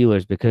the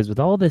Steelers because with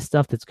all this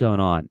stuff that's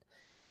going on,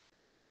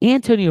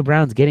 Antonio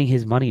Brown's getting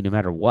his money no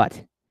matter what.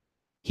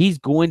 He's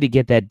going to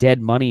get that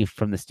dead money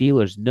from the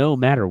Steelers no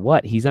matter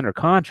what. He's under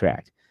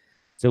contract.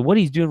 So what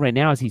he's doing right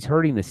now is he's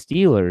hurting the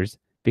Steelers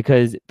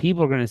because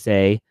people are going to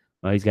say,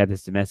 well, he's got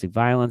this domestic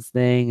violence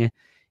thing.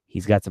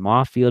 He's got some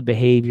off-field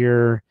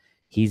behavior.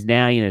 He's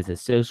now, the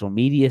social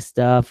media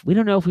stuff. We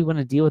don't know if we want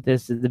to deal with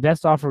this. The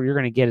best offer you're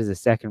going to get is a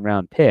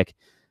second-round pick.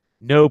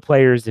 No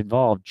players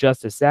involved,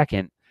 just a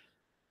second.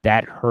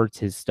 That hurts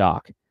his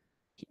stock.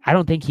 I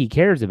don't think he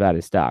cares about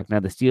his stock. Now,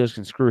 the Steelers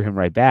can screw him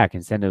right back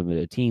and send him to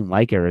a team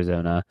like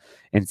Arizona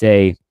and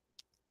say,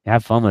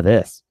 have fun with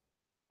this.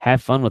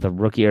 Have fun with a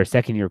rookie or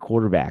second-year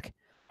quarterback.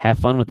 Have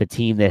fun with the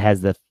team that has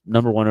the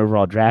number 1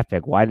 overall draft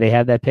pick. Why did they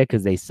have that pick?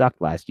 Because they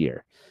sucked last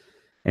year.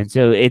 And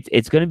so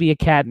it's going to be a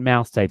cat and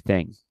mouse type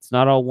thing. It's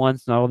not all one,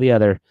 it's not all the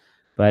other.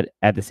 But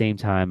at the same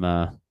time,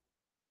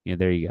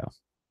 there you go.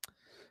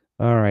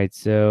 All right,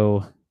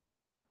 so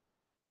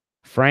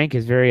Frank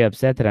is very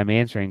upset that I'm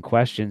answering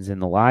questions in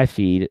the live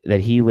feed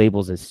that he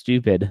labels as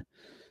stupid.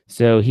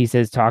 So he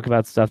says, talk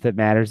about stuff that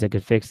matters that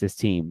could fix this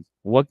team.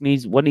 What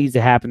needs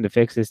to happen to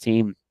fix this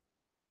team?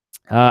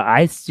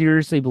 I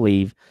seriously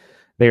believe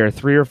they are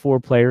 3 or 4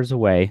 players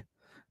away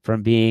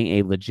from being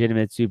a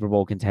legitimate Super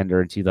Bowl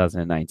contender in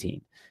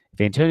 2019. If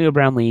Antonio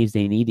Brown leaves,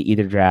 they need to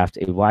either draft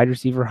a wide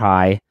receiver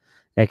high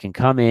that can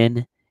come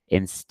in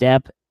and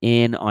step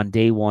in on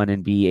day one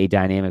and be a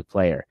dynamic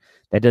player.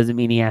 That doesn't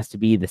mean he has to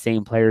be the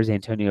same player as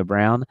Antonio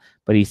Brown,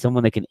 but he's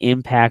someone that can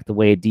impact the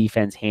way a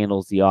defense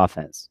handles the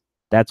offense.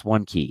 That's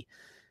one key.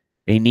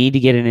 They need to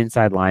get an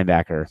inside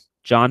linebacker.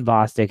 John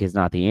Bostic is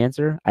not the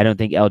answer. I don't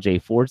think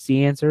LJ Fort's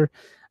the answer.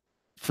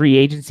 Free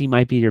agency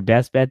might be your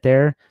best bet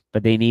there,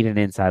 but they need an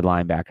inside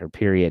linebacker,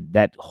 period.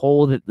 That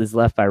hole that is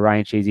left by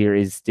Ryan Shazier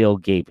is still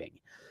gaping.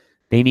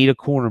 They need a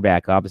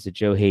cornerback opposite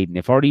Joe Hayden.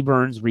 If Artie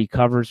Burns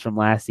recovers from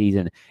last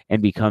season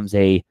and becomes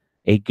a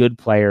good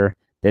player,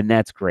 then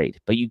that's great.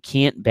 But you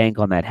can't bank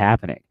on that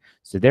happening.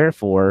 So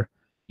therefore,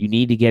 you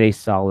need to get a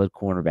solid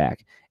cornerback.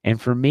 And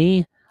for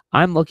me,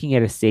 I'm looking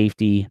at a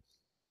safety.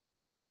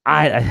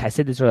 I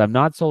said this earlier. I'm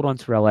not sold on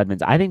Terrell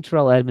Edmunds. I think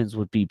Terrell Edmunds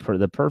would be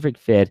the perfect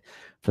fit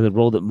for the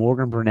role that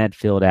Morgan Burnett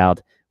filled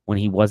out when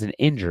he wasn't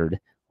injured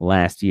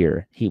last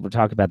year. We're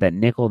talking about that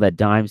nickel, that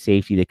dime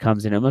safety that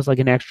comes in almost like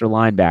an extra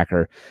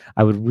linebacker.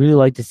 I would really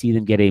like to see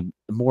them get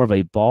more of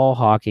a ball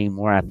hawking,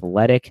 more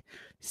athletic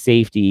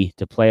safety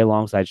to play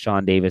alongside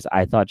Sean Davis.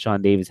 I thought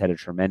Sean Davis had a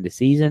tremendous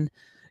season.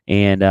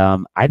 And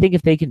I think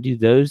if they can do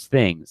those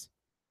things,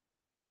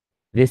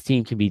 this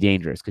team can be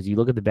dangerous because you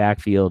look at the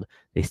backfield,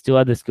 they still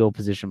have the skill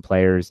position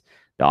players.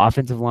 The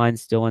offensive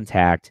line's still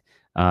intact.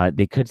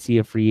 They could see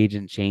a free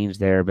agent change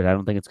there, but I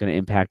don't think it's going to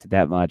impact it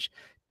that much.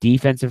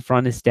 Defensive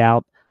front is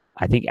stout.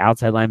 I think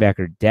outside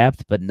linebacker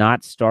depth, but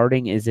not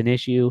starting is an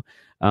issue.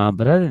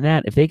 But other than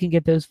that, if they can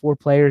get those 4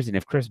 players, and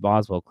if Chris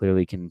Boswell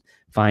clearly can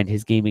find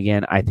his game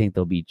again, I think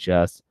they'll be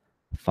just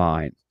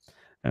fine.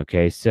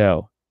 Okay,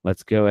 so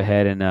let's go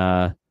ahead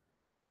and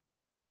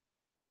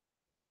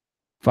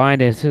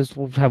find it.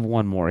 We'll have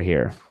one more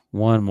here.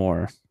 One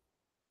more.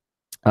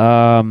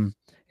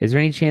 Is there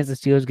any chance the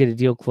Steelers get a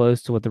deal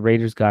close to what the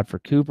Raiders got for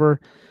Cooper,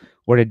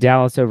 or did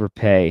Dallas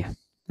overpay?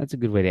 That's a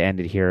good way to end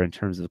it here in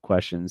terms of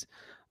questions.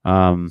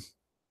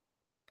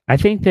 I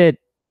think that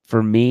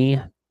for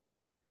me,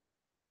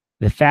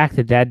 the fact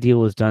that deal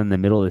was done in the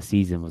middle of the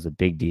season was a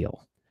big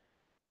deal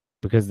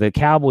because the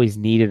Cowboys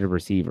needed a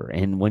receiver,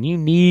 and when you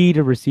need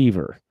a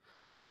receiver,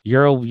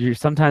 you're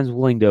sometimes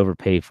willing to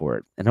overpay for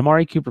it. And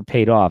Amari Cooper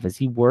paid off. Is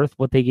he worth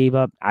what they gave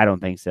up? I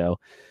don't think so.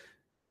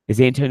 Is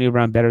Antonio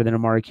Brown better than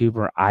Amari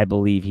Cooper? I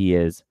believe he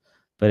is.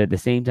 But at the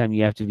same time,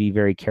 you have to be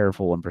very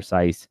careful and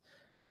precise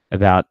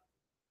about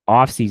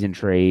off-season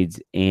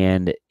trades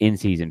and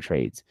in-season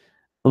trades.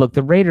 Look,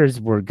 the Raiders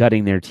were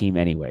gutting their team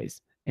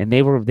anyways, and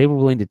they were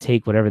willing to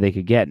take whatever they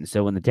could get. And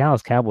so when the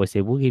Dallas Cowboys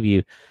say, we'll give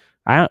you,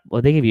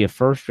 they give you a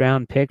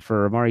first-round pick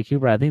for Amari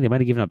Cooper, I think they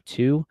might have given up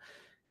 2.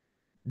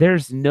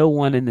 There's no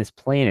one in this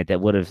planet that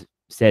would have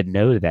said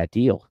no to that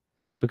deal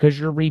because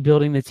you're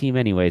rebuilding the team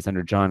anyways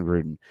under John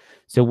Gruden.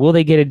 So will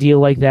they get a deal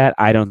like that?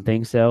 I don't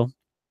think so.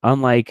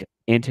 Unlike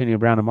Antonio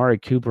Brown, Amari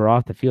Cooper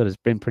off the field has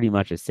been pretty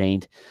much a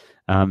saint.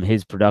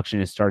 His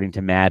production is starting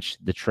to match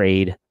the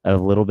trade a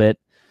little bit,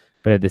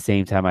 but at the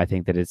same time, I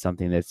think that it's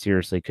something that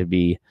seriously could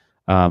be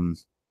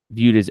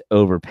viewed as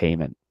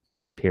overpayment,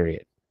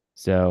 period.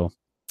 So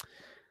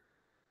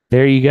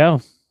there you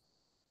go.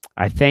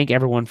 I thank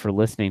everyone for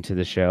listening to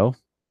the show,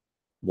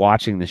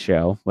 watching the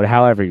show,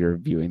 however you're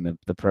viewing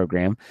the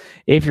program.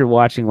 If you're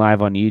watching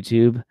live on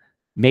YouTube,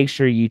 make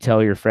sure you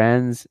tell your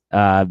friends.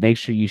 Make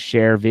sure you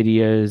share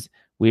videos.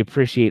 We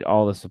appreciate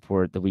all the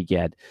support that we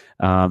get.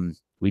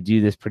 We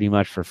do this pretty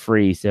much for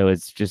free, so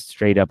it's just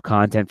straight up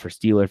content for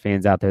Steeler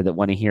fans out there that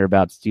want to hear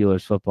about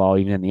Steelers football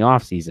even in the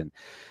off season.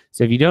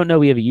 So if you don't know,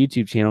 we have a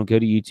YouTube channel. Go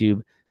to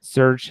YouTube,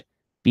 search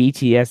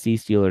BTSC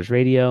Steelers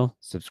Radio,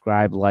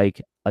 subscribe,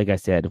 like I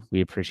said,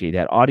 we appreciate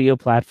that. Audio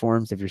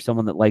platforms, if you're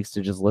someone that likes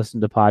to just listen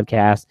to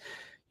podcasts,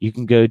 you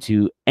can go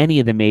to any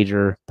of the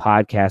major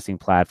podcasting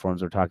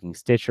platforms. We're talking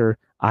Stitcher,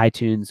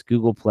 iTunes,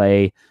 Google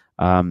Play,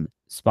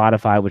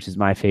 Spotify, which is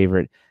my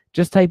favorite.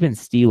 Just type in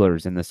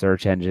Steelers in the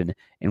search engine,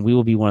 and we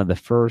will be one of the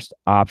first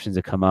options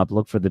to come up.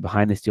 Look for the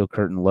Behind the Steel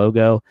Curtain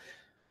logo.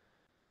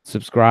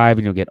 Subscribe,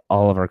 and you'll get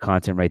all of our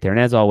content right there. And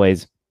as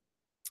always,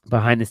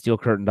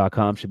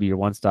 BehindTheSteelCurtain.com should be your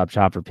one-stop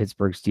shop for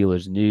Pittsburgh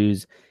Steelers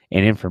news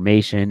and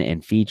information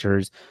and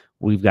features.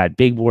 We've got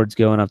big boards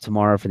going up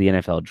tomorrow for the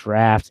NFL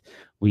draft.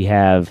 We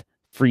have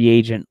free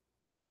agent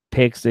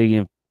picks,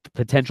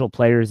 potential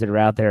players that are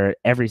out there at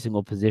every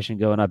single position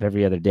going up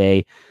every other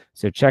day.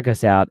 So check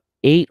us out.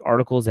 8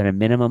 articles at a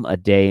minimum a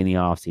day in the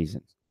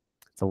offseason.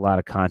 It's a lot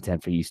of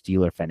content for you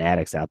Steeler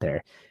fanatics out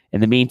there.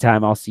 In the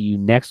meantime, I'll see you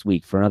next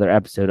week for another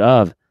episode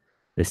of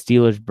the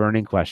Steelers Burning Question.